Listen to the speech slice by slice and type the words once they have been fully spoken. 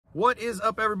What is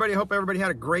up, everybody? I hope everybody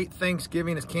had a great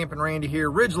Thanksgiving. It's Campin' Randy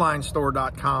here,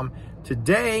 RidgelineStore.com.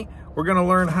 Today, we're going to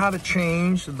learn how to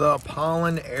change the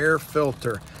Pollen air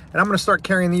filter. And I'm going to start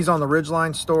carrying these on the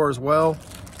Ridgeline Store as well.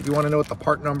 If you want to know what the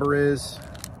part number is,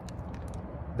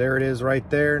 there it is right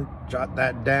there. Jot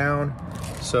that down.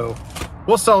 So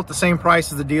we'll sell it the same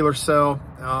price as the dealers sell.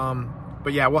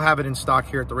 But yeah, we'll have it in stock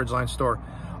here at the Ridgeline Store.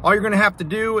 All you're going to have to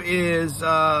do is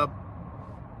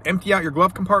empty out your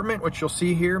glove compartment, which you'll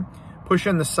see here. Push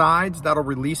in the sides, that'll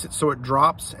release it so it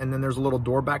drops, and then there's a little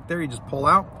door back there. You just pull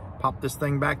out, pop this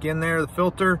thing back in there, the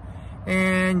filter,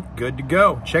 and good to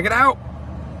go. Check it out.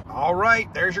 All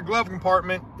right, there's your glove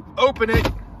compartment. Open it.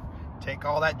 Take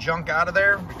all that junk out of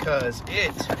there because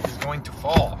it is going to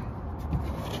fall.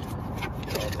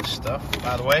 Get all this stuff.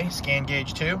 By the way, scan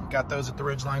gauge too. Got those at the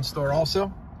Ridgeline Store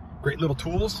also. Great little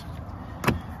tools.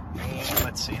 And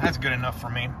let's see, that's good enough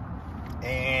for me.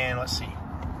 And let's see,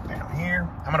 down here,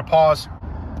 I'm gonna pause.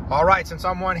 All right, since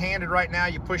I'm one-handed right now,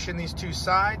 you push in these two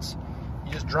sides,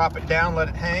 you just drop it down, let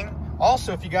it hang.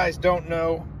 Also, if you guys don't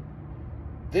know,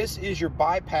 this is your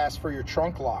bypass for your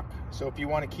trunk lock. So if you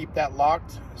wanna keep that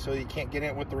locked so you can't get in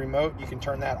it with the remote, you can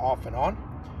turn that off and on.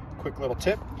 Quick little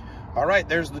tip. All right,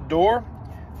 there's the door.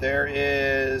 There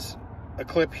is a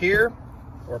clip here,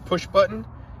 or a push button,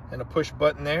 and a push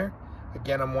button there.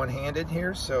 Again, I'm one-handed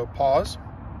here, so pause.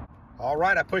 All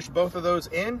right, I pushed both of those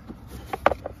in,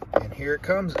 and here it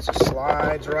comes. It just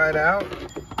slides right out,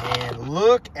 and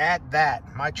look at that.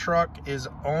 My truck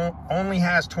only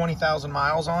has 20,000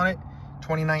 miles on it,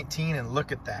 2019, and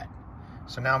look at that.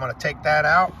 So now I'm gonna take that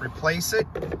out, replace it,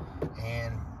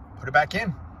 and put it back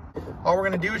in. All we're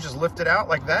gonna do is just lift it out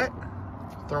like that,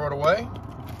 throw it away.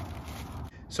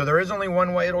 So there is only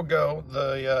one way it'll go.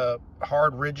 The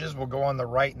hard ridges will go on the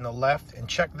right and the left, and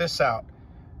check this out.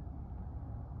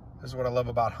 This is what I love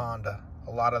about Honda.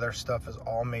 A lot of their stuff is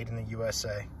all made in the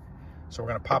USA. So we're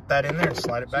gonna pop that in there and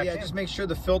slide it back in. Just make sure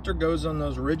the filter goes on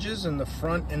those ridges in the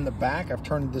front and the back. I've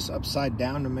turned this upside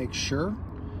down to make sure.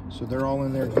 So they're all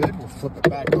in there good. We'll flip it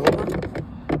back over,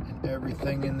 and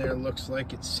everything in there looks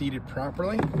like it's seated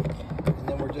properly. And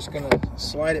then we're just gonna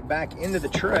slide it back into the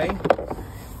tray,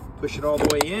 push it all the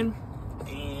way in,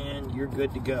 and you're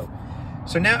good to go.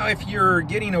 So now if you're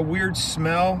getting a weird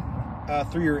smell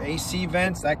through your AC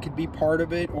vents, that could be part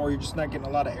of it, or you're just not getting a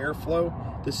lot of airflow.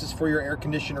 This is for your air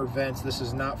conditioner vents. This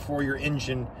is not for your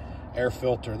engine air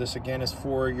filter. This again is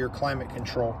for your climate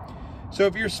control. So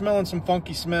if you're smelling some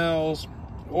funky smells,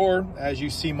 or as you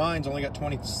see, mine's only got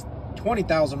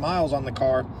 20,000 miles on the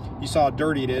car. You saw how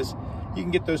dirty it is. You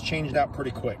can get those changed out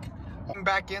pretty quick.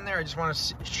 Back in there, I just want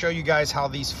to show you guys how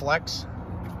these flex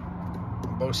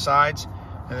on both sides,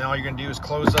 and then all you're going to do is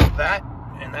close up that,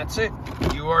 and that's it.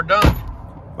 You are done.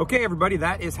 Okay, everybody,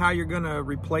 that is how you're going to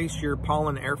replace your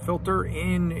Pollen air filter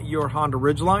in your Honda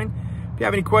Ridgeline. If you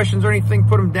have any questions or anything,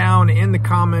 put them down in the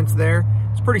comments there.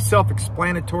 It's pretty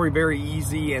self-explanatory, very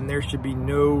easy, and there should be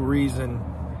no reason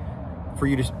for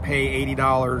you to pay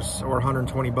 $80 or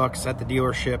 120 bucks at the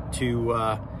dealership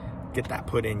to get that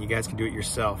put in. You guys can do it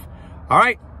yourself. All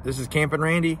right, this is Campin'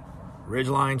 Randy,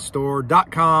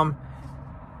 RidgelineStore.com.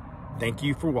 Thank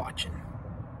you for watching.